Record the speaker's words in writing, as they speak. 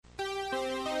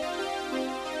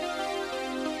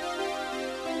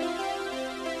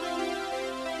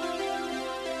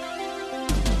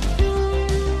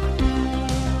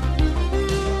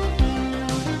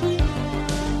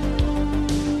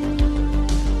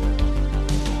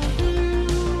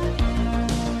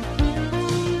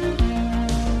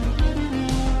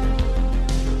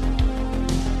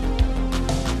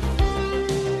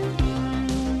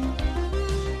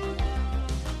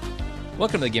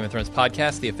Welcome to the Game of Thrones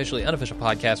podcast, the officially unofficial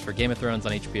podcast for Game of Thrones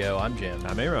on HBO. I'm Jim.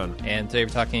 I'm Aaron. And today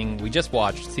we just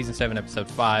watched Season 7, Episode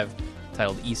 5,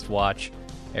 titled Eastwatch.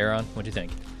 Aaron, what'd you think?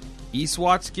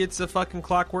 Eastwatch gets a fucking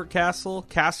Clockwork Castle.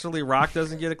 Casterly Rock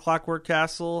doesn't get a Clockwork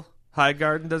Castle.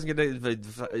 Highgarden doesn't get a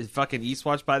fucking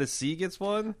Eastwatch by the Sea gets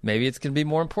one. Maybe it's going to be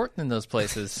more important than those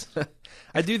places.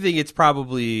 I do think it's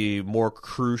probably more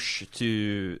crucial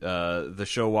to the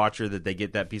show watcher that they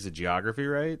get that piece of geography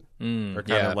right, or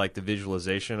kind of like the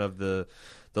visualization of the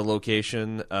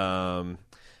location. I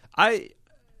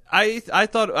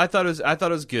thought it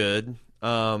was good.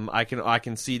 I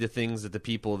can see the things that the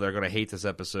people that are going to hate this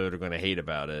episode are going to hate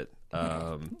about it.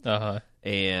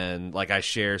 And like I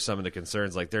share some of the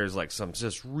concerns. Like there's like some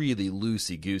just really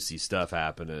loosey goosey stuff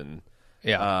happening.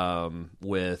 Yeah.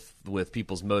 With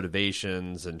people's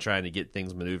motivations and trying to get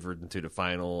things maneuvered into the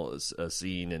final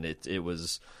scene, and it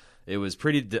was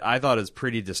pretty. I thought it was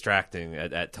pretty distracting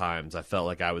at times. I felt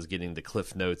like I was getting the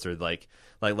cliff notes or like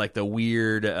the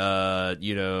weird.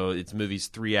 It's movie's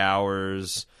 3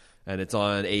 hours and it's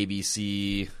on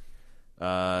ABC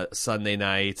Sunday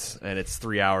night, and it's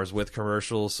 3 hours with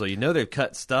commercials. So they've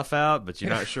cut stuff out, but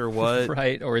you're not sure what.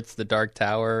 Right, or it's the Dark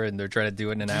Tower, and they're trying to do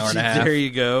it in an hour and a half. There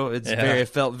you go. It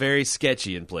felt very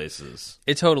sketchy in places.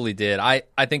 It totally did. I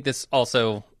think this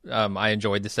also. I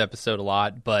enjoyed this episode a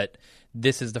lot, but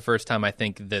this is the first time I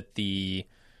think that the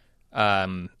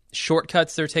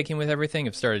shortcuts they're taking with everything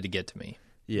have started to get to me.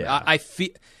 Yeah, I feel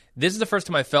this is the first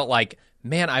time I felt like,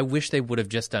 man, I wish they would have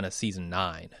just done a season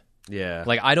 9. Yeah.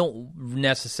 Like, I don't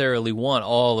necessarily want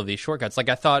all of these shortcuts. Like,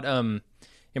 I thought,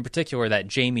 in particular,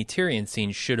 that Jaime Tyrion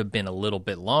scene should have been a little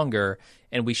bit longer,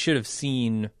 and we should have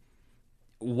seen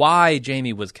why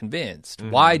Jaime was convinced,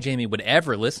 why Jaime would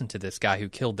ever listen to this guy who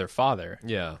killed their father.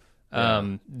 Yeah.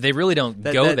 They really don't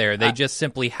go there. They just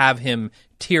simply have him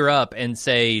tear up and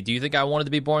say, "Do you think I wanted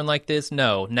to be born like this?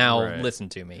 No. Now listen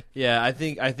to me." Yeah, I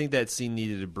think that scene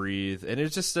needed to breathe, and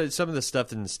it's just some of the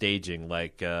stuff in the staging.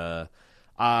 Like, I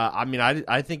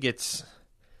think it's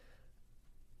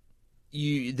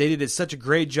they did such a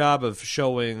great job of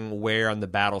showing where on the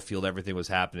battlefield everything was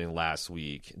happening last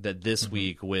week that this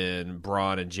week when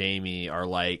Bronn and Jaime are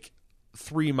like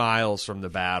 3 miles from the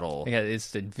battle. Yeah,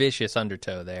 it's a vicious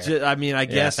undertow there. I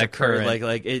guess occurred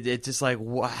like it's just like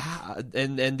wow,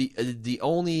 and the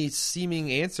only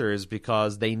seeming answer is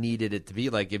because they needed it to be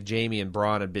like if Jaime and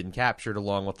Bronn had been captured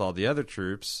along with all the other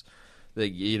troops,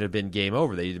 it'd have been game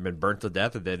over. They'd either been burnt to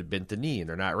death or they'd have been to knee, and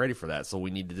they're not ready for that. So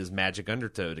we needed this magic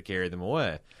undertow to carry them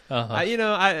away.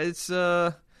 It's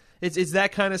that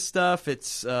kind of stuff.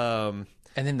 It's and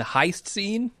then the heist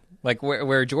scene. Like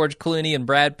where George Clooney and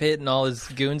Brad Pitt and all his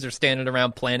goons are standing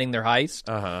around planning their heist.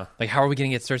 Like, how are we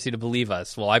going to get Cersei to believe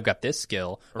us? Well, I've got this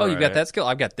skill. Oh, you've got that skill?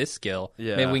 I've got this skill.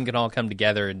 Yeah. Maybe we can all come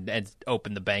together and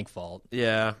open the bank vault.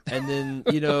 Yeah. And then,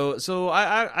 so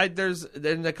I there's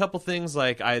a couple things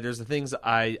like there's the things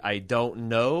I don't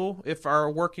know if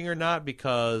are working or not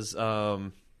because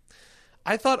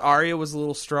I thought Arya was a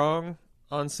little strong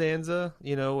on Sansa,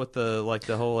 with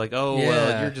the whole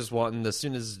well, you're just wanting as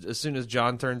soon as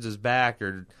Jon turns his back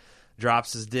or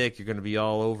drops his dick, you're going to be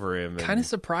all over him. Kind of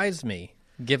surprised me,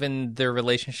 given their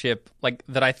relationship, like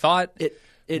that. I thought it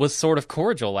was sort of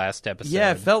cordial last episode.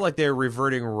 Yeah, it felt like they were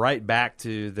reverting right back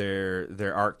to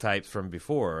their archetypes from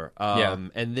before.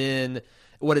 And then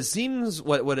what it seems,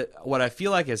 what I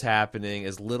feel like is happening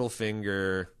is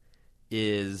Littlefinger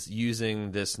is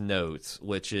using this note,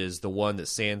 which is the one that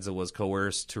Sansa was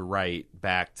coerced to write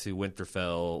back to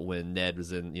Winterfell when Ned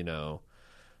was in,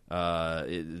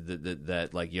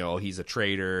 he's a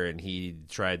traitor and he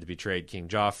tried to betray King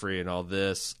Joffrey and all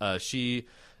this. The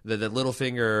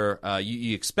Littlefinger,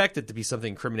 you expect it to be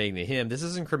something incriminating to him. This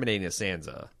is incriminating to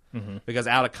Sansa. Because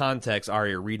out of context,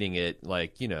 Arya reading it,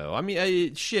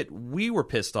 we were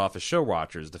pissed off as show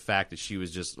watchers, the fact that she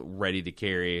was just ready to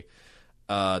carry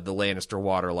the Lannister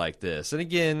water like this. And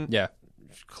again,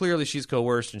 clearly she's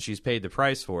coerced and she's paid the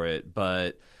price for it,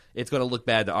 but it's going to look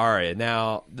bad to Arya.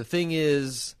 Now, the thing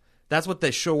is, that's what the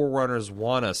showrunners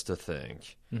want us to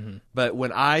think. But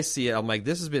when I see it, I'm like,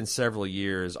 this has been several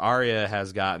years. Arya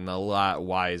has gotten a lot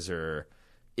wiser.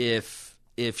 If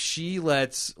she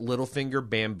lets Littlefinger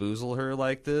bamboozle her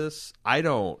like this, I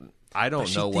don't know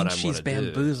what I'm going to do. She's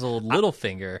bamboozled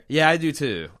Littlefinger. Yeah, I do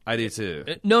too.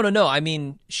 No. I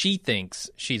mean, she thinks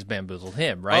she's bamboozled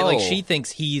him, right? Like she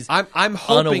thinks he's I'm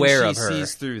hoping unaware she of her.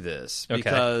 Sees through this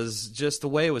because just the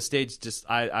way it was staged,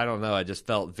 I don't know. I just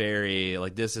felt very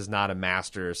like this is not a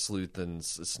master sleuth and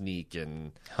sneak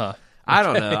and. I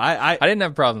don't know. I didn't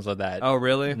have problems with that. Oh,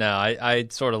 really? No, I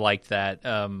sort of liked that.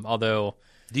 Although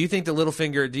Do you think the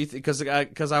Littlefinger? Do you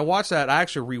because I watched that, I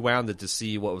actually rewound it to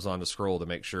see what was on the scroll to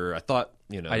make sure. I thought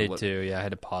I did too. Yeah, I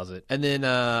had to pause it. And then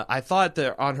I thought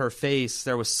that on her face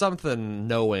there was something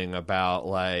knowing about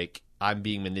like I'm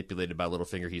being manipulated by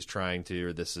Littlefinger. He's trying to,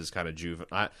 or this is kind of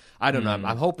juvenile. I don't know. I'm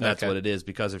hoping that's what it is,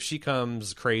 because if she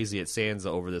comes crazy at Sansa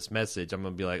over this message, I'm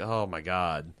gonna be like, oh my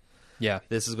god, yeah,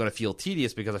 this is gonna feel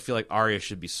tedious, because I feel like Arya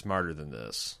should be smarter than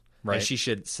this, right? And she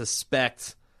should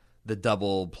suspect the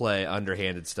double play,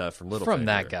 underhanded stuff from Littlefinger. From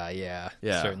that guy, yeah,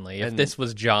 certainly. If and, this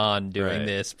was Jon doing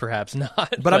this, perhaps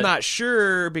not. But I'm not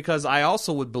sure, because I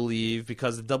also would believe,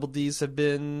 because the Double Ds have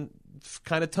been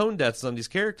kind of tone deaf to some of these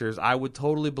characters, I would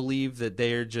totally believe that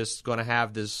they're just going to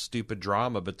have this stupid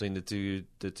drama between the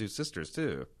two sisters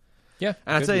too. Yeah,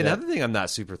 and I'll tell you another thing I'm not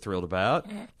super thrilled about: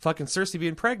 fucking Cersei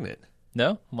being pregnant.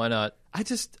 No, why not? I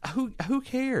just who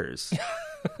cares?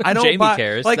 I don't. Jamie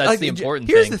cares. That's the important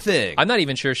thing. Here's the thing. I'm not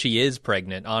even sure she is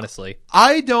pregnant, honestly.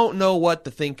 I don't know what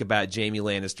to think about Jaime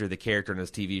Lannister, the character in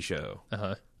this TV show.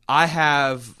 I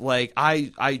have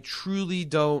I truly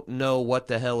don't know what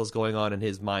the hell is going on in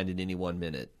his mind in any 1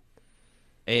 minute,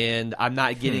 and I'm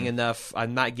not getting enough.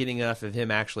 I'm not getting enough of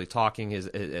him actually talking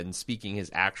and speaking his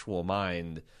actual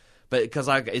mind. But because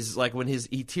it's like when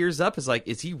he tears up, it's like,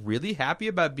 is he really happy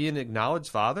about being an acknowledged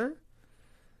father?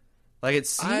 Like, it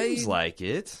seems like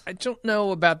it. I don't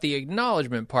know about the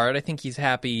acknowledgement part. I think he's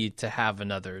happy to have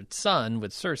another son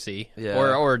with Cersei,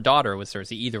 or a daughter with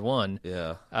Cersei, either one.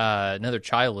 Yeah, another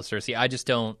child with Cersei. I just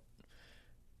don't.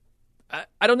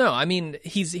 I don't know. I mean,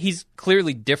 he's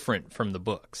clearly different from the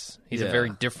books. He's a very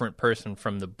different person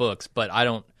from the books. But I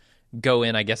don't go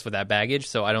in, I guess, with that baggage,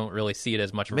 so I don't really see it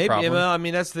as much of a problem. Well, I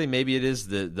mean, that's the thing. Maybe it is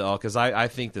the because I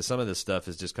think that some of this stuff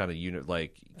is just kind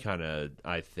of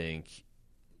I think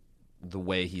the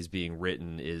way he's being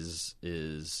written is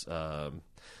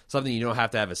something you don't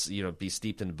have to have be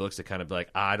steeped in the books to kind of be like,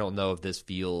 I don't know if this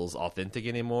feels authentic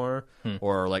anymore,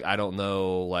 or like I don't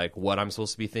know like what I'm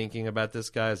supposed to be thinking about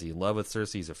this guy. Is he in love with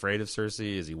Cersei? He's afraid of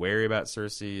Cersei? Is he wary about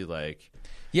Cersei? Like,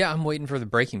 yeah, I'm waiting for the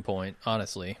breaking point,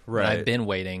 honestly. Right, and I've been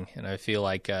waiting, and I feel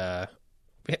like I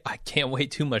can't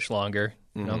wait too much longer.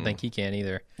 I don't think he can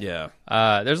either. Yeah,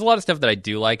 there's a lot of stuff that I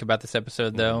do like about this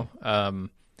episode, though.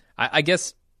 I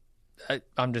guess.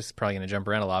 I'm just probably going to jump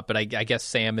around a lot, but I guess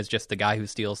Sam is just the guy who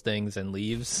steals things and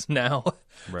leaves now.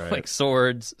 Right. Like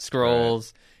swords,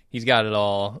 scrolls. Right. He's got it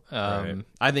all. Right.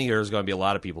 I think there's going to be a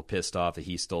lot of people pissed off that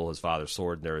he stole his father's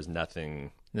sword and There's nothing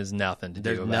to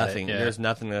do about it. Yeah. There's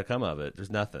nothing to come of it.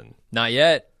 There's nothing. Not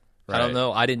yet. Right. I don't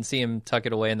know. I didn't see him tuck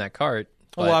it away in that cart.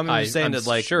 Well, I'm saying that,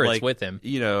 like, sure it's with him.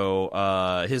 You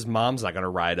know, his mom's not going to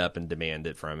ride up and demand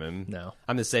it from him. No,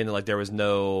 I'm just saying that, like, there was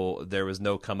no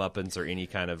comeuppance or any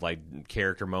kind of like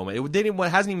character moment. It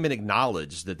hasn't even been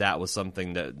acknowledged that was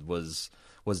something that was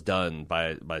done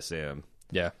by Sam.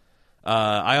 Yeah.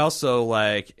 I also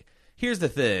like. Here's the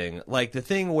thing, like the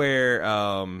thing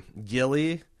where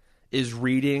Gilly is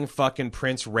reading fucking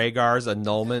Prince Rhaegar's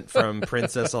annulment from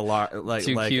Princess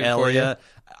Elia.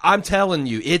 I'm telling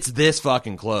you, it's this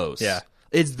fucking close. Yeah.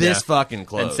 It's this fucking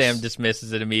close. And Sam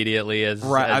dismisses it immediately as...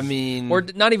 Right, I mean... Or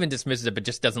not even dismisses it, but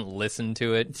just doesn't listen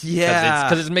to it. Yeah.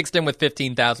 Because it's mixed in with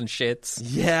 15,000 shits.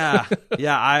 Yeah.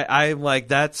 Yeah, I'm like,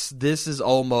 this is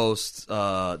almost...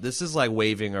 this is like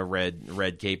waving a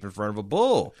red cape in front of a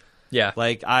bull. Yeah.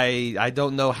 Like, I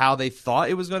don't know how they thought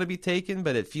it was going to be taken,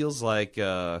 but it feels like...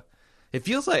 It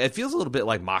feels a little bit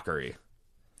like mockery.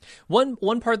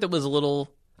 One part that was a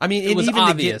little... I mean, it was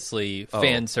obviously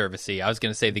fan servicey. I was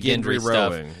going to say the Gendry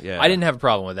stuff. Yeah. I didn't have a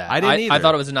problem with that. I didn't either. I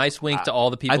thought it was a nice wink to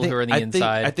all the people who are on the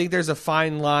inside. I think there's a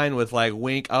fine line with like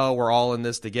wink, oh, we're all in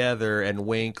this together, and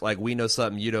wink, like we know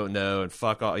something you don't know, and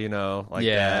fuck all, like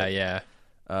that.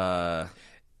 Yeah.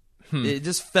 It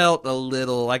just felt a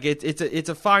little like it's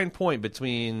a fine point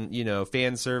between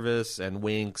fan service and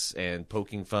winks and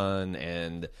poking fun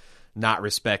and not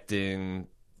respecting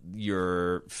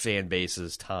your fan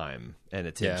base's time and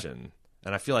attention. Yeah.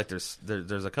 And I feel like there's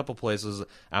a couple places,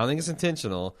 I don't think it's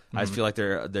intentional. I just feel like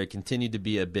they continue to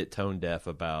be a bit tone deaf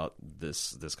about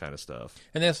this kind of stuff.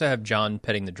 And they also have Jon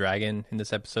petting the dragon in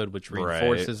this episode, which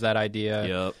reinforces that idea.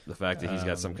 Yep, the fact that he's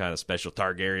got some kind of special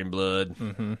Targaryen blood,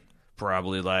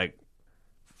 probably like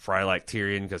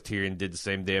Tyrion, because Tyrion did the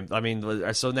same damn. I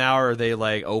mean, so now are they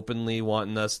like openly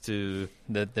wanting us to?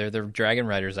 They're the dragon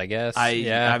riders, I guess.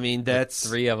 I mean, that's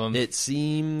 3 of them. It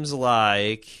seems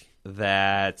like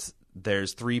that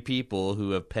there's 3 people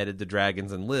who have petted the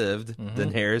dragons and lived: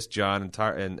 Daenerys, Jon, and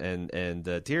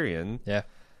Tyrion. Yeah.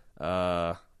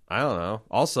 I don't know.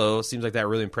 Also, it seems like that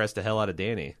really impressed the hell out of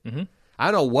Dany. I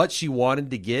don't know what she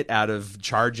wanted to get out of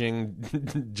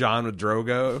charging John with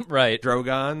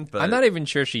Drogon. But I'm not even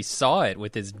sure she saw it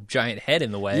with his giant head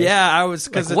in the way. Yeah, I was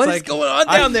because like, what's going on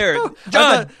down there,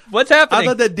 John? What's happening? I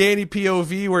thought that Dany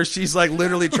POV where she's like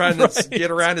literally trying to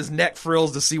get around his neck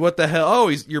frills to see what the hell. Oh,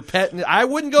 you're petting. I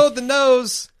wouldn't go with the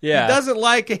nose. Yeah, he doesn't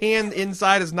like a hand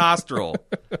inside his nostril.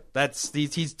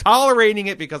 He's tolerating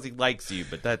it because he likes you,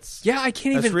 but I can't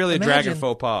even. That's really imagine, a dragon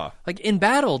faux pas. Like in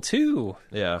battle too.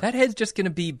 Yeah, that head's just going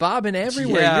to be bobbing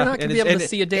everywhere. You're not going to be able to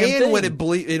see a damn thing.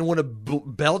 And when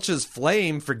it belches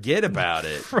flame, forget about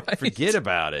it. Right. Forget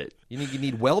about it. You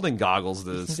need welding goggles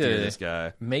to steer this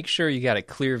guy. Make sure you got a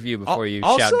clear view before you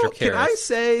also, shout Dracarys. Can I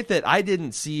say that I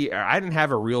didn't have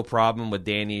a real problem with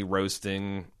Dany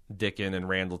roasting Dickon and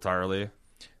Randall Tarly?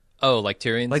 Oh, like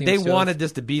Tyrion? Like, they wanted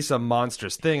this to be some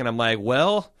monstrous thing, and I'm like,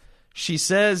 well, she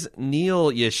says,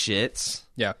 kneel, you shits.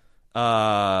 Yeah.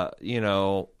 Or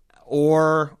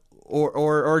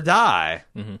die.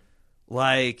 Mm-hmm.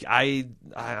 Like, I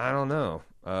don't know.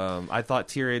 I thought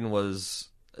Tyrion was...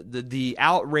 The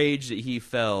outrage that he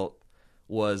felt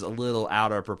was a little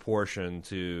out of proportion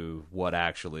to what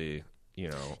actually,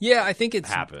 Yeah, I think it's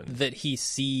happened. That he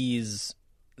sees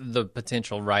the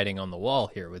potential writing on the wall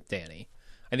here with Dany.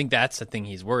 I think that's the thing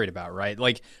he's worried about, right?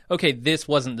 Like, okay, this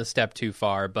wasn't the step too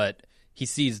far, but he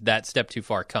sees that step too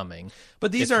far coming.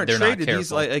 But these aren't traded.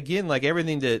 These, like, again, like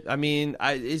everything that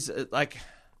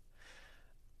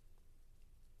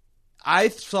I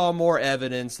saw more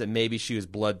evidence that maybe she was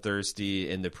bloodthirsty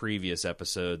in the previous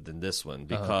episode than this one,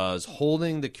 because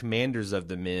holding the commanders of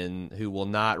the men who will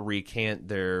not recant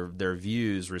their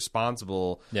views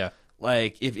responsible. Yeah.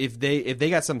 Like, if they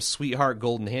got some sweetheart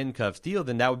golden handcuffs deal,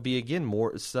 then that would be, again,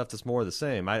 more stuff that's more of the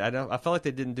same. I felt like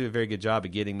they didn't do a very good job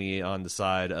of getting me on the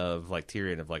side of, like,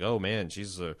 Tyrion, of like, oh man,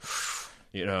 she's a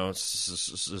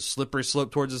slippery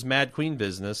slope towards this Mad Queen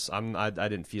business. I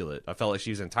didn't feel it. I felt like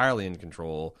she was entirely in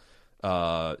control.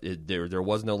 There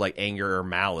was no, like, anger or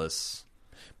malice.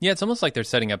 Yeah, it's almost like they're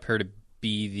setting up her to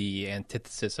be the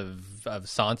antithesis of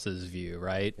Sansa's view,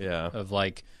 right? Yeah. Of,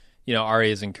 like,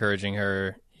 Arya's encouraging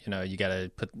her. You got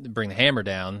to bring the hammer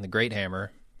down, the great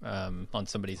hammer, on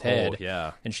somebody's head. Oh,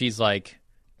 yeah. And she's like,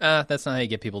 that's not how you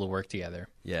get people to work together.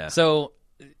 Yeah. So,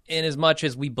 in as much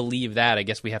as we believe that, I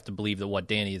guess we have to believe that what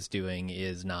Dany is doing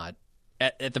is not,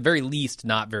 at the very least,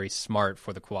 not very smart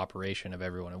for the cooperation of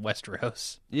everyone in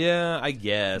Westeros. Yeah, I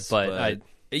guess. But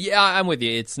I'm with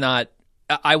you. It's not.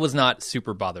 I was not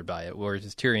super bothered by it,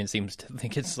 whereas Tyrion seems to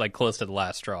think it's like close to the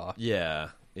last straw. Yeah.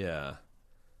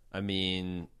 I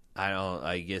mean,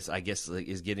 I guess like,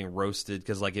 is getting roasted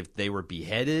because, like, if they were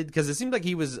beheaded, because it seemed like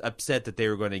he was upset that they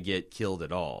were going to get killed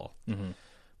at all. Mm-hmm.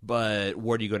 But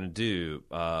what are you going to do?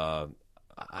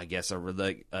 I guess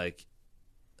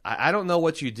I don't know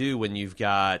what you do when you've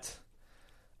got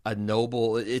a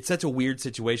noble. It's such a weird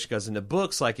situation because in the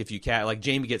books, like, if you like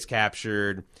Jaime gets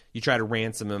captured, you try to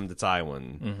ransom him to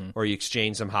Tywin, or you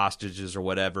exchange some hostages or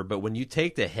whatever. But when you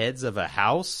take the heads of a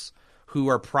house who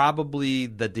are probably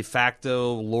the de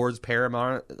facto lords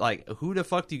paramount, like, who the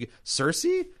fuck do you...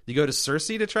 Cersei? You go to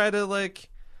Cersei to try to, like...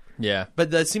 Yeah.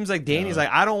 But it seems like Dany's like,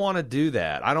 I don't want to do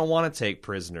that. I don't want to take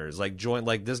prisoners. Like,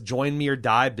 this join me or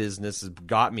die business has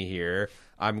got me here.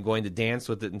 I'm going to dance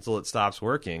with it until it stops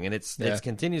working. And it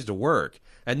continues to work.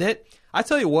 And then, I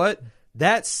tell you what...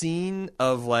 That scene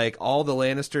of, like, all the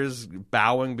Lannisters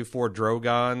bowing before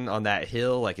Drogon on that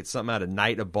hill, like it's something out of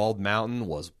Night of Bald Mountain,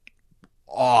 was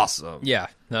awesome. Yeah.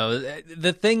 No,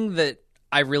 the thing that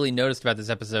I really noticed about this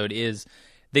episode is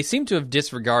they seem to have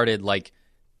disregarded, like,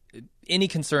 any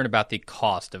concern about the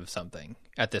cost of something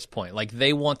at this point. Like,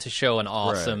 they want to show an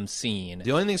awesome scene.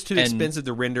 The only thing that's too expensive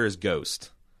to render is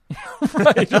Ghost.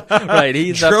 right. He's up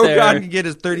there. Drogon can get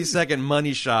his 30-second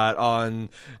money shot on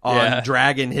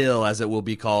Dragon Hill, as it will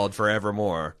be called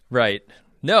forevermore. Right.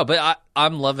 No, but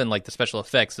I'm loving, like, the special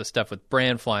effects, the stuff with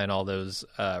Bran flying all those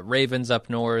ravens up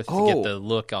north to get the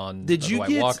look on the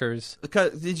White Walkers.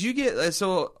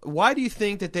 So why do you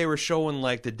think that they were showing,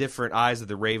 like, the different eyes of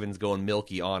the ravens going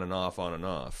milky on and off, on and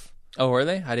off? Oh, were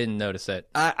they? I didn't notice it.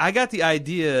 I got the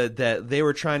idea that they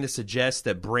were trying to suggest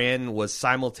that Bran was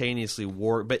simultaneously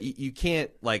warged, but you can't,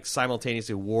 like,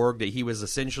 simultaneously warg, that he was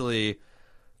essentially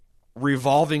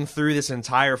revolving through this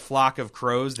entire flock of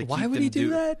crows to keep them... Why would he do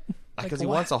that? Because he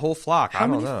wants a whole flock. How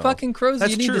many fucking crows do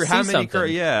you need to see How many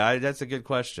something? Yeah, that's a good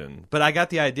question. But I got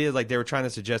the idea, like, they were trying to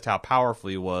suggest how powerful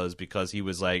he was because he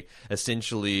was, like,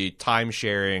 essentially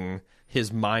time-sharing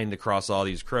his mind across all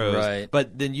these crows. Right.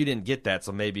 But then you didn't get that,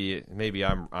 so maybe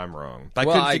I'm wrong. But I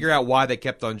couldn't figure out why they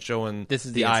kept on showing this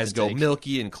is the eyes go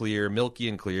milky and clear, milky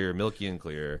and clear, milky and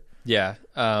clear. Yeah.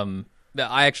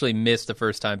 I actually missed the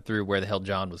first time through where the hell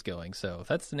John was going, so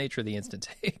that's the nature of the instant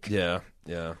take. Yeah.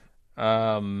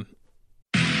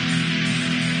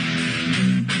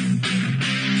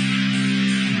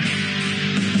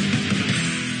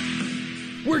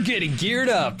 We're getting geared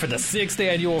up for the 6th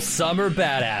annual Summer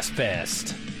Badass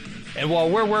Fest. And while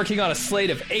we're working on a slate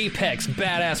of apex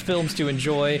badass films to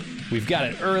enjoy, we've got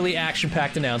an early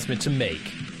action-packed announcement to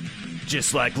make.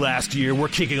 Just like last year, we're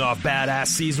kicking off Badass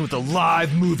Season with a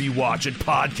live movie watch and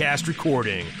podcast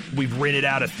recording. We've rented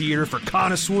out a theater for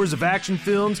connoisseurs of action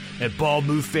films and Bald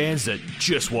Move fans that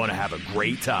just want to have a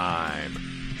great time.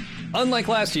 Unlike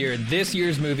last year, this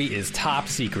year's movie is top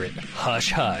secret.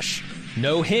 Hush hush.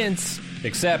 No hints,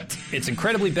 except it's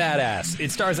incredibly badass.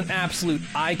 It stars an absolute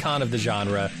icon of the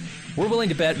genre. We're willing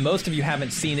to bet most of you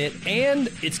haven't seen it, and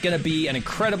it's going to be an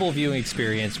incredible viewing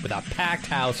experience with a packed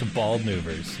house of Bald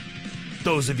Movers.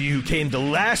 Those of you who came to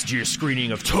last year's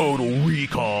screening of Total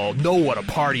Recall know what a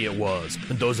party it was.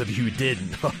 And those of you who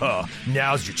didn't,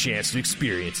 now's your chance to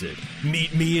experience it.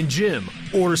 Meet me and Jim,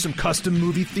 order some custom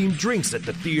movie-themed drinks at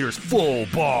the theater's full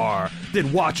bar,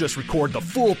 then watch us record the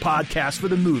full podcast for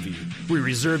the movie. We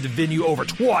reserved the venue over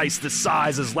twice the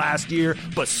size as last year,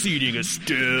 but seating is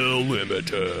still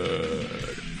limited.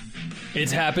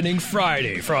 It's happening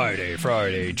Friday,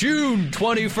 June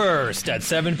 21st at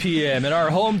 7 p.m. in our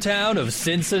hometown of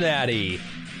Cincinnati.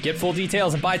 Get full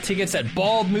details and buy tickets at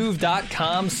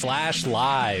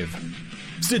baldmove.com/live.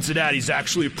 Cincinnati's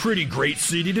actually a pretty great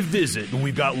city to visit, and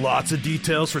we've got lots of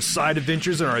details for side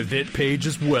adventures on our event page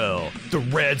as well. The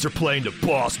Reds are playing the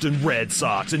Boston Red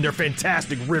Sox in their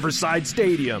fantastic Riverside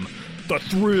Stadium. The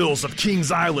thrills of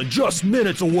Kings Island just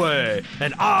minutes away,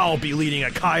 and I'll be leading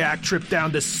a kayak trip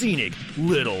down the scenic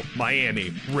Little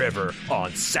Miami River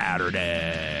on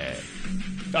Saturday.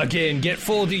 Again, get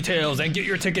full details and get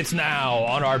your tickets now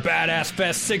on our Badass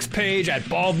Fest 6 page at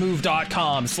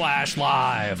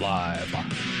baldmove.com/live.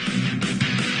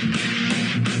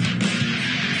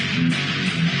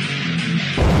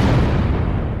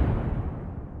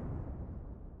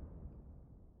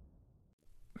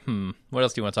 What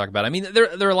else do you want to talk about? I mean,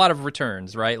 there are a lot of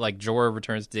returns, right? Like Jorah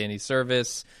returns to Danny's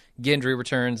service, Gendry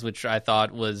returns, which I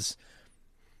thought was...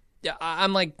 Yeah,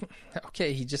 I'm like,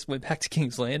 okay, he just went back to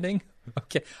King's Landing?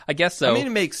 Okay, I guess so. I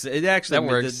mean, it actually that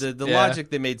works. The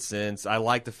logic, they made sense. I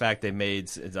like the fact they made...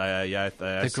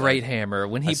 the Great Hammer.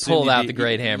 When he pulled out the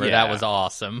Great Hammer, that was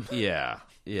awesome. Yeah.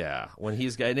 When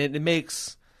he's got... And it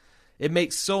makes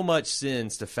so much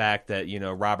sense, the fact that,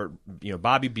 Robert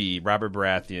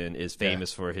Baratheon is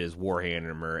famous for his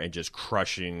Warhammer and just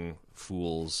crushing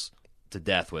fools to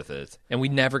death with it. And we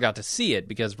never got to see it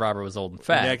because Robert was old and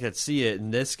fat. We never got to see it,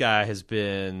 and this guy has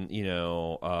been,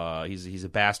 he's a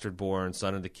bastard-born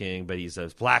son of the king, but he's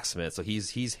a blacksmith, so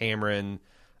he's hammering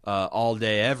all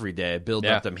day, every day, building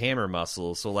up them hammer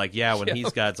muscles. So, when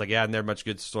he's got, it's like, I'm never much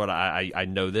good sword. I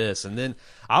know this. And then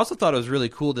I also thought it was really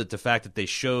cool that the fact that they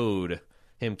showed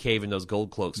him caving those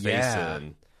gold cloaks face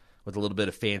in with a little bit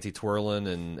of fancy twirling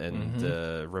and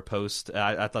riposte.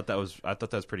 I thought that was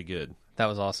pretty good. That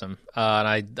was awesome.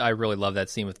 And I really love that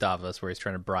scene with Davos where he's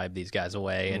trying to bribe these guys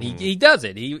away, and he does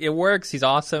it. It works. He's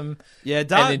awesome. Yeah, and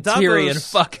then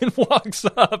Tyrion fucking walks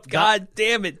up. God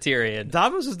damn it, Tyrion.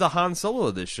 Davos is the Han Solo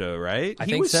of this show, right? I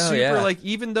think so. Yeah.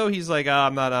 Even though he's like,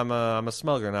 I'm a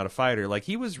smuggler, not a fighter. Like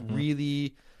he was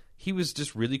really, he was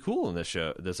just really cool in this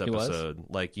episode.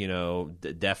 Like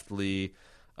deftly.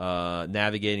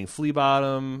 Navigating Flea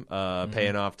Bottom,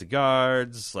 paying off to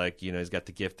guards, he's got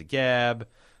the gift of gab.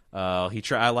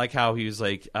 I like how he was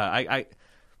like,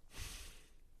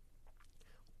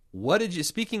 what did you?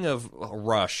 Speaking of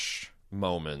rush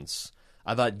moments,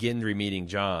 I thought Gendry meeting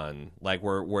Jon,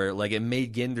 where it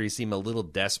made Gendry seem a little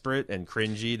desperate and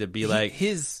cringy to be like,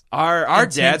 our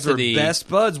dads were best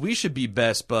buds. We should be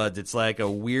best buds. It's like a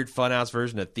weird funhouse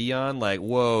version of Theon. Like,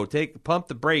 whoa, pump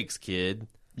the brakes, kid.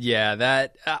 Yeah,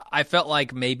 that I felt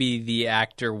like maybe the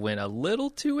actor went a little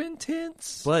too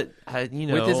intense. But,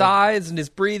 with his eyes and his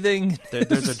breathing.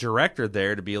 There's a director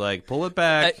there to be like, pull it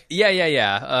back.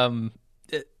 Yeah.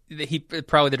 He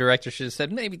probably, the director should have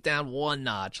said maybe down one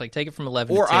notch, take it from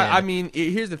 11 to 10.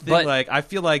 Here's the thing. I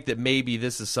feel like that maybe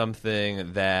this is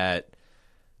something that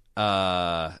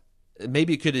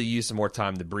maybe it could have used some more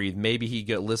time to breathe. Maybe he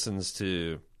listens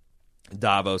to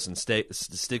Davos and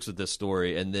sticks with this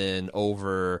story, and then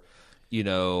over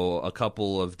a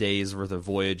couple of days worth of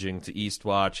voyaging to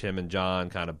Eastwatch, him and Jon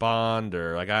kind of bond,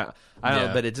 or like I don't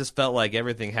know, but it just felt like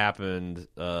everything happened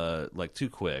like too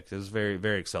quick. It was very,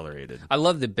 very accelerated. I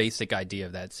love the basic idea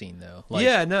of that scene, though. Like,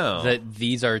 that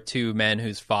these are two men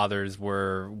whose fathers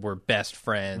were best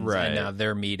friends, right, and now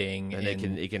they're meeting, and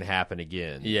it can happen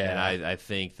again. Yeah, and I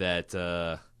think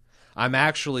that. I'm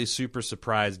actually super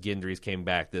surprised Gendry's came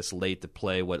back this late to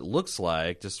play what looks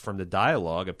like, just from the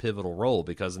dialogue, a pivotal role,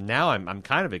 because now I'm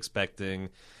kind of expecting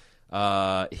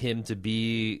him to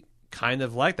be kind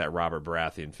of like that Robert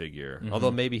Baratheon figure,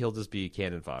 although maybe he'll just be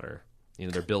cannon fodder.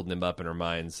 They're building him up in our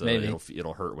minds, so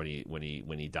it'll hurt when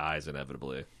he dies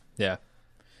inevitably. Yeah,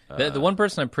 the one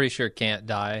person I'm pretty sure can't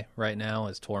die right now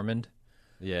is Tormund.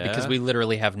 Yeah, because we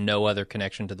literally have no other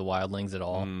connection to the wildlings at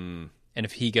all, and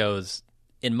if he goes.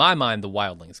 In my mind, the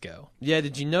wildlings go. Yeah,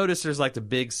 did you notice there's like the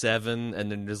big 7,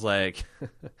 and then there's like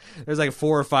 4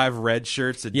 or 5 red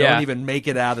shirts that don't even make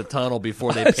it out of the tunnel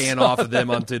before they pan off of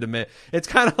them onto the... It's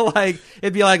kind of like,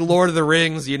 it'd be like Lord of the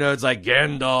Rings, it's like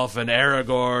Gandalf and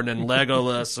Aragorn and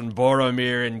Legolas and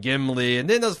Boromir and Gimli, and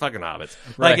then those fucking hobbits.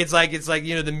 Like, it's like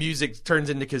the music turns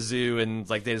into kazoo, and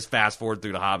it's like they just fast forward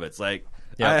through the hobbits. Like,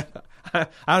 I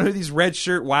don't know who these red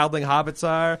shirt wildling hobbits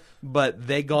are, but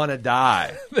they gonna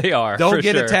die. They are. Don't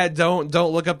get a don't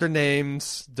look up their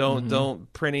names.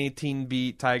 Don't print any Teen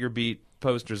Beat, Tiger Beat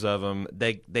posters of them.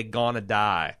 They gonna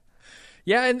die.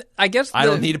 Yeah, and I guess I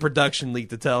don't need a production leak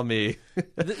to tell me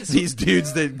these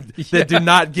dudes that do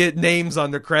not get names on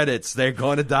their credits, they're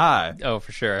going to die. Oh,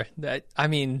 for sure. I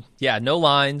mean, no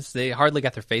lines. They hardly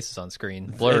got their faces on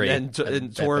screen. Blurry. And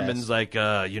Tormund's like,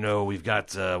 we've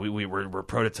got we're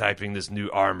prototyping this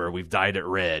new armor. We've dyed it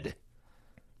red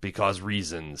because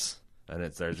reasons. And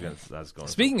that's going.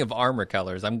 Speaking of armor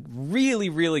colors, I'm really,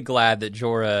 really glad that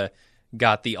Jorah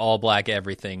got the all black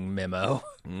everything memo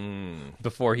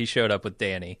before he showed up with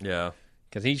Dany. Yeah,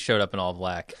 because he showed up in all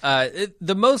black. Let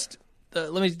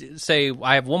me say,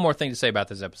 I have one more thing to say about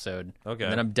this episode. Okay,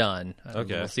 and then I'm done.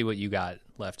 Okay, we'll see what you got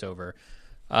left over.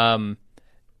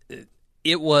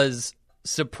 It was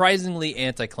surprisingly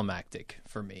anticlimactic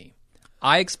for me.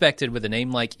 I expected with a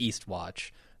name like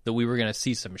Eastwatch that we were going to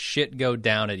see some shit go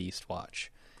down at Eastwatch.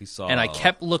 And I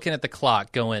kept looking at the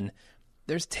clock going,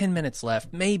 there's 10 minutes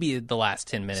left. Maybe the last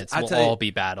 10 minutes will all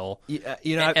be battle.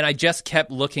 And I just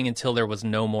kept looking until there was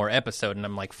no more episode, and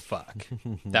I'm like, fuck.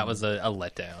 That was a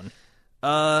letdown.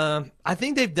 I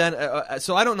think they've done...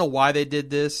 so I don't know why they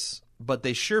did this, but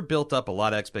they sure built up a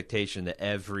lot of expectation that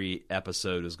every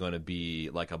episode is going to be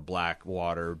like a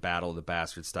Blackwater Battle of the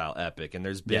Bastards style epic. And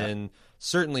there's been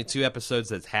certainly 2 episodes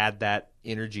that's had that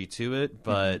energy to it,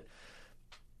 but...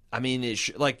 I mean,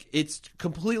 it's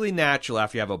completely natural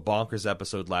after you have a bonkers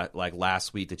episode like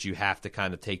last week that you have to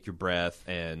kind of take your breath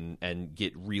and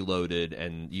get reloaded,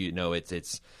 and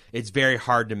it's very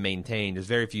hard to maintain. There's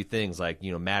very few things like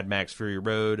Mad Max Fury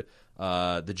Road,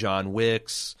 the John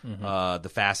Wicks, the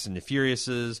Fast and the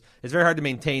Furiouses. It's very hard to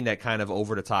maintain that kind of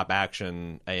over the top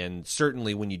action, and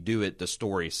certainly when you do it, the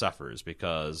story suffers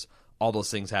because all those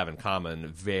things have in common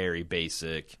very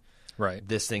basic. Right.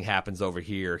 This thing happens over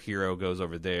here. Hero goes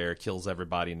over there, kills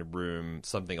everybody in the room.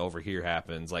 Something over here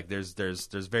happens. Like there's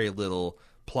very little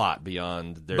plot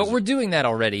beyond. But we're doing that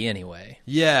already anyway.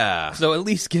 Yeah. So at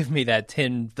least give me that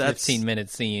 10, 15-minute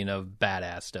scene of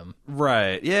badassdom.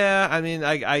 Right. Yeah. I mean,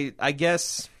 I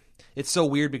guess it's so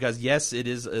weird because yes, it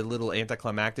is a little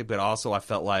anticlimactic, but also I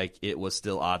felt like it was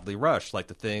still oddly rushed. Like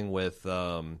the thing with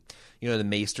the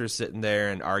Maester sitting there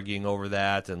and arguing over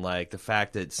that, and like the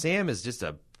fact that Sam is just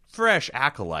a fresh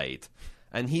acolyte,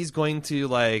 and he's going to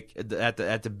like at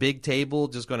the big table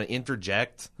just going to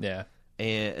interject. Yeah,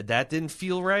 and that didn't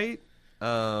feel right.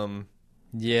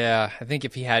 Yeah, I think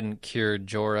if he hadn't cured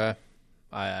Jorah,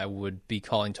 I would be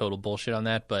calling total bullshit on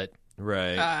that. But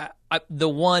right, the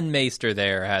one Maester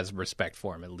there has respect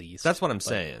for him at least. That's what I'm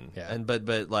saying. Yeah, and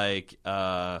but like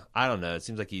I don't know. It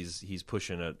seems like he's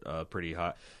pushing it pretty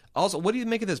hot. Also, what do you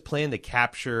make of this plan to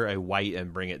capture a white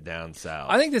and bring it down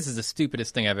south? I think this is the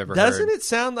stupidest thing I've ever heard. Doesn't it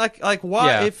sound like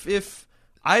why? Yeah. If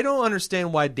I don't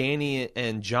understand why Dany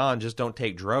and Jon just don't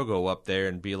take Drogo up there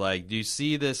and be like, "Do you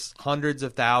see this hundreds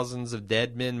of thousands of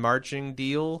dead men marching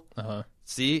deal?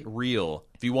 See, real.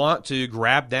 If you want to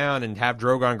grab down and have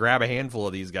Drogon grab a handful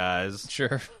of these guys,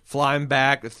 sure, fly them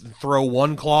back, throw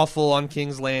one clawful on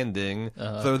King's Landing,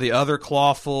 throw the other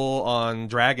clawful on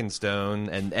Dragonstone,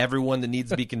 and everyone that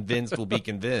needs to be convinced will be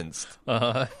convinced.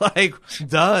 Like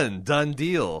done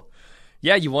deal."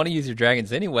 Yeah, you want to use your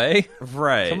dragons anyway.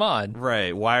 Right. Come on.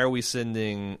 Right. Why are we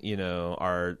sending,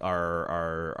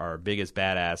 our biggest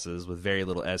badasses with very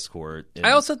little escort?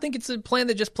 I also think it's a plan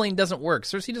that just plain doesn't work.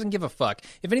 Cersei doesn't give a fuck.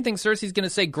 If anything, Cersei's going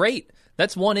to say, great,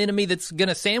 that's one enemy that's going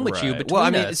to sandwich you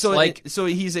between us. So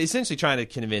he's essentially trying to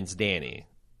convince Dany.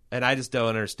 And I just don't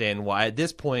understand why. At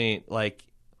this point, like,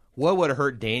 what would have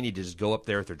hurt Dany to just go up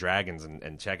there with her dragons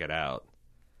and check it out?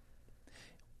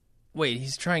 Wait,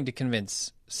 he's trying to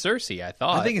convince Cersei, I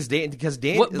thought. I think it's Dany, because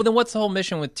Dany... But then what's the whole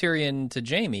mission with Tyrion to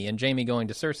Jaime, and Jaime going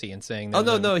to Cersei and saying...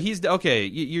 No, he's...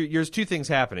 Okay, there's two things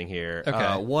happening here.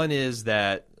 Okay. One is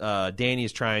that Dany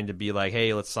is trying to be like,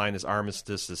 hey, let's sign this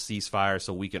armistice, this ceasefire,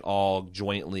 so we can all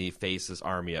jointly face this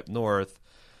army up north.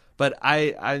 But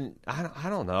I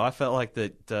don't know. I felt like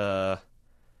that...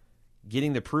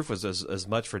 getting the proof was as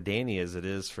much for Dany as it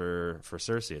is for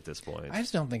Cersei at this point. I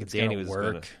just don't think it's going to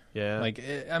work. Yeah. Like,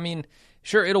 I mean,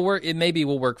 sure, it'll work. It maybe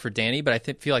will work for Dany, but I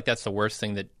feel like that's the worst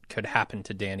thing that could happen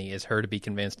to Dany is her to be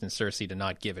convinced and Cersei to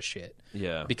not give a shit.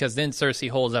 Yeah. Because then Cersei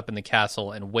holds up in the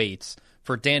castle and waits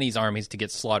for Dany's armies to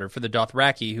get slaughtered, for the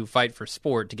Dothraki who fight for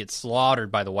sport to get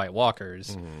slaughtered by the White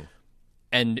Walkers. Mm-hmm.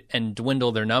 And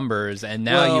dwindle their numbers, and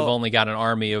now you've only got an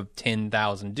army of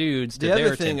 10,000 dudes. The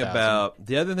other thing about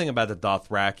the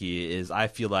Dothraki is I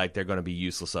feel like they're going to be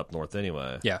useless up north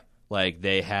anyway. Yeah, like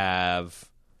they have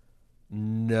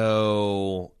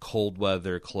no cold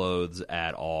weather clothes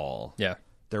at all. Yeah,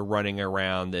 they're running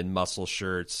around in muscle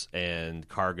shirts and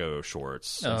cargo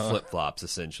shorts and flip flops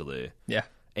essentially. Yeah,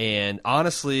 and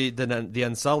honestly, the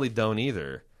Unsullied don't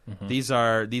either. Mm-hmm.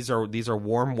 These are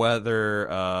warm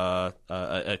weather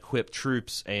equipped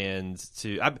troops,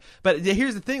 but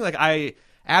here's the thing: like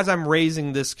as I'm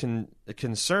raising this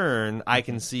concern, I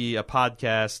can see a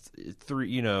podcast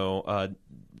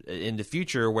in the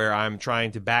future where I'm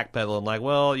trying to backpedal and like,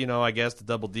 well, I guess the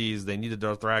Double D's, they need a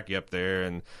Dothraki up there,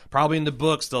 and probably in the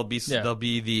books there'll be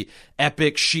the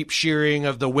epic sheep shearing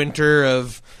of the winter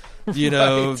of.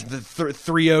 The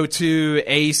 302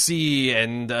 AC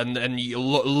and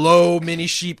low many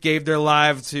sheep gave their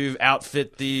life to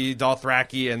outfit the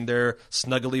Dothraki and their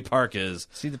snuggly parkas.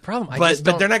 See, the problem, but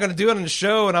they're not going to do it on the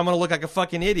show, and I'm going to look like a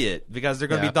fucking idiot because they're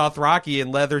going to be Dothraki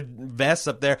in leather vests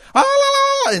up there,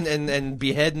 and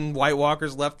beheading White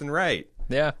Walkers left and right.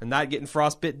 Yeah, and not getting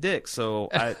frostbit dicks. So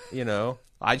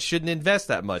I shouldn't invest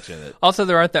that much in it. Also,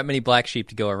 there aren't that many black sheep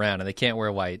to go around, and they can't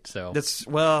wear white. So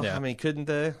I mean, couldn't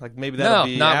they? Like maybe that'll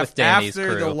be not with Dany's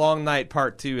after crew. The Long Night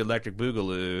Part 2, Electric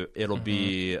Boogaloo. It'll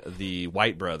be the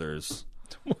White Brothers,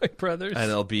 and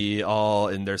they'll be all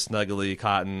in their snuggly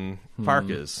cotton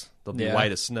parkas. They'll be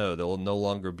white as snow. They'll no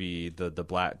longer be the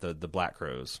Black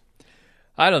Crows.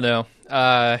 I don't know.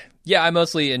 I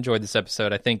mostly enjoyed this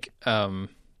episode. I think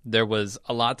there was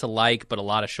a lot to like, but a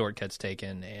lot of shortcuts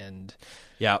taken, and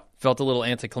felt a little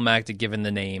anticlimactic given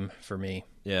the name for me.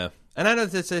 Yeah, and I know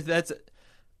that's there's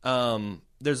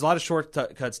a lot of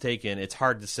shortcuts taken. It's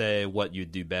hard to say what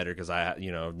you'd do better because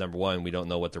number one, we don't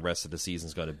know what the rest of the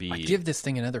season's going to be. Give this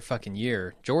thing another fucking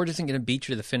year. George isn't going to beat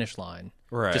you to the finish line.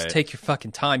 Right. Just take your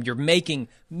fucking time. You're making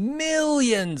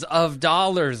millions of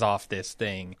dollars off this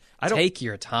thing. Take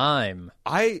your time.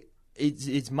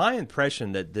 It's my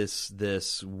impression that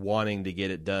this wanting to get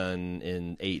it done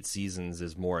in 8 seasons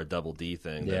is more a Double D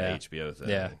thing than an HBO thing.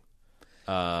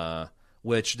 Yeah.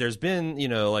 Which there's been,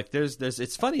 there's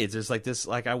it's funny. It's just like this,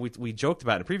 like we joked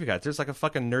about in the preview guide. There's like a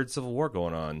fucking nerd civil war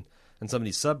going on in some of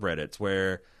these subreddits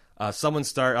where someone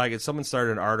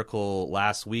started an article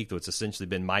last week that's essentially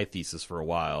been my thesis for a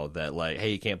while that like,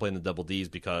 hey, you can't play in the Double Ds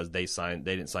because they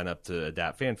didn't sign up to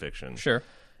adapt fan fiction. Sure.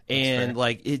 And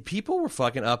like people were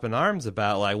fucking up in arms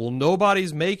about like, well,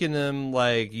 nobody's making them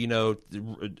like do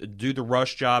the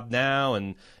rush job now,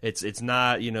 and it's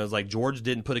not it's like George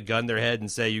didn't put a gun to their head and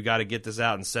say you got to get this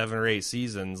out in 7 or 8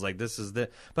 seasons. Like this is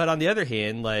but on the other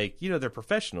hand, like they're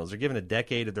professionals. They're given a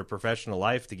decade of their professional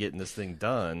life to getting this thing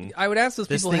done. I would ask those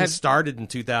this people. This thing started in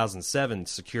 2007,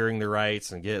 securing the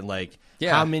rights and getting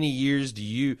how many years do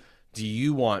you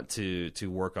want to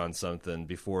work on something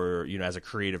before, as a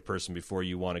creative person, before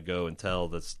you want to go and tell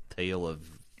this tale of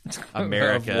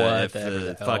America if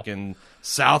the fucking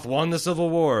South won the Civil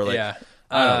War?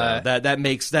 I don't know.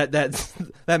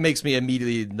 That makes me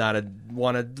immediately not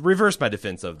want to reverse my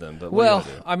defense of them. But you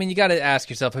got to ask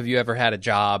yourself: have you ever had a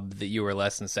job that you were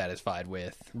less than satisfied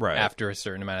with after a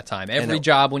certain amount of time? Every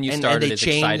job when you started is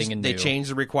exciting and new. They change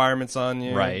the requirements on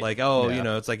you, right? Like,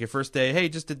 it's like your first day, hey,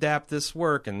 just adapt this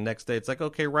work, and the next day it's like,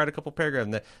 okay, write a couple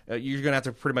paragraphs. And you're gonna have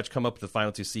to pretty much come up with the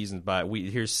final 2 seasons by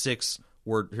here's 6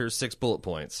 bullet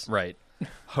points. Right.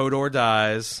 Hodor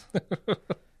dies.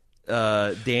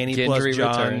 Dany Gendry plus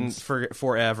Jon returns.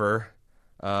 forever.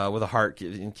 with a heart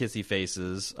and kissy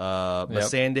faces.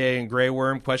 Missandei and Grey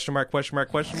Worm, question mark. And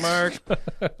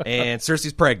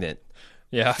Cersei's pregnant.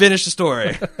 Yeah. Finish the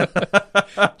story.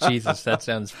 Jesus, that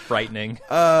sounds frightening.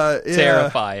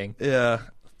 Terrifying. Yeah.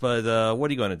 But what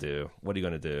are you going to do?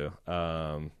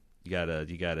 You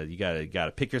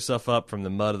gotta pick yourself up from the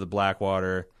mud of the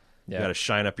Blackwater. You gotta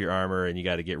shine up your armor, and you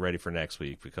gotta get ready for next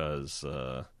week because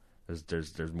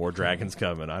there's more dragons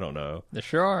coming. I don't know. There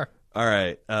sure are. All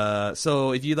right.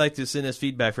 So if you'd like to send us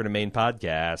feedback for the main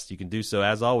podcast, you can do so,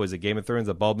 as always, at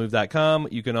GameOfThrones@baldmove.com.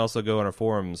 You can also go on our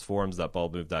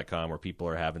forums.baldmove.com, where people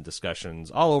are having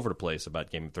discussions all over the place about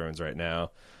Game of Thrones right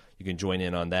now. You can join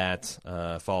in on that.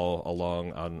 Follow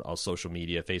along on all social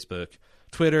media, Facebook,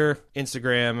 Twitter,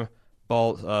 Instagram,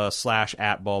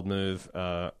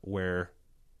 /@baldmove, where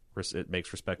it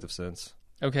makes respective sense.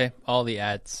 Okay. All the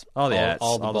ads. All the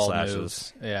bald slashes.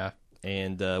 moves. Yeah.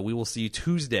 And we will see you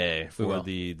Tuesday for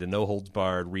the No Holds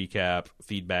Barred recap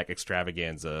feedback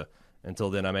extravaganza.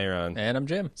 Until then, I'm Aaron. And I'm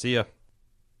Jim. See ya.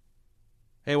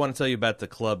 Hey, I want to tell you about the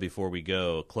club before we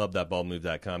go,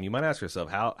 club.baldmove.com. You might ask yourself,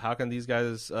 how can these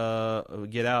guys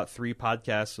get out 3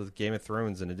 podcasts with Game of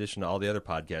Thrones in addition to all the other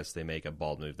podcasts they make at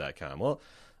baldmove.com? Well,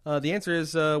 the answer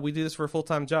is we do this for a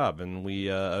full-time job, and we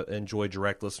enjoy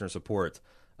direct listener support.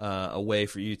 A way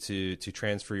for you to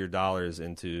transfer your dollars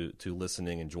into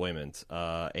listening enjoyment.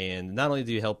 And not only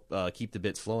do you help keep the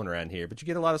bits flowing around here, but you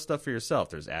get a lot of stuff for yourself.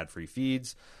 There's ad-free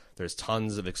feeds. There's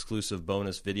tons of exclusive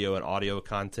bonus video and audio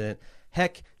content.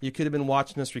 Heck, you could have been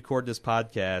watching us record this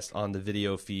podcast on the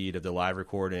video feed of the live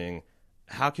recording.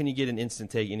 How can you get an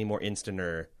instant take any more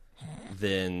instanter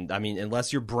than,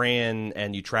 unless you're Bran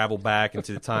and you travel back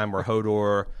into the time where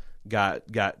Hodor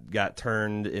got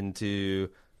turned into...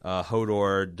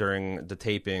 Hodor during the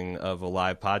taping of a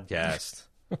live podcast.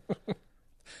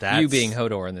 You being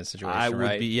Hodor in this situation, I would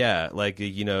right? be, yeah. Like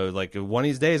one of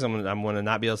these days, I'm gonna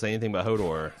not be able to say anything about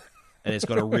Hodor, and it's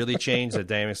gonna really change the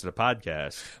dynamics of the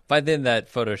podcast. By then,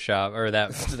 that Photoshop or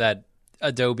that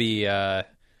Adobe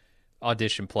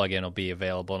Audition plugin will be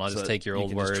available, and I'll just take your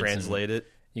old words, just translate it.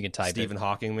 You can type Stephen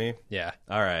Hawking me. Yeah.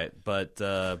 All right, but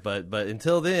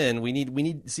until then, we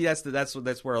need. See,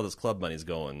 that's where all this club money is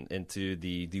going, into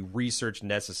the research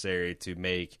necessary to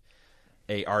make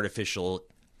a artificial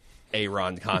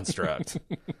Aaron construct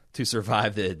to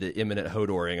survive the imminent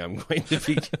Hodoring. I'm going to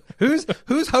be who's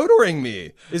Hodoring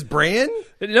me? Is Bran?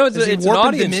 No, it's an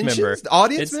audience member.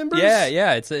 Audience members?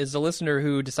 Yeah. It's a listener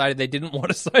who decided they didn't want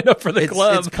to sign up for the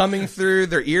club. It's coming through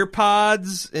their ear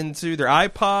pods into their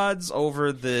iPods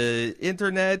over the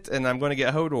internet, and I'm going to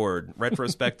get Hodored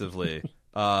retrospectively.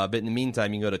 But in the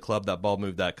meantime, you can go to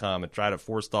club.baldmove.com and try to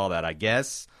forestall that. I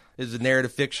guess is the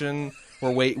narrative fiction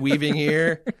we're weaving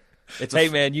here.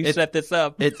 Man, you set this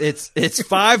up. It's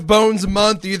 $5 bones a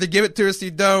month. You either give it to us or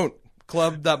you don't.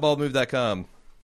 Club.baldmove.com.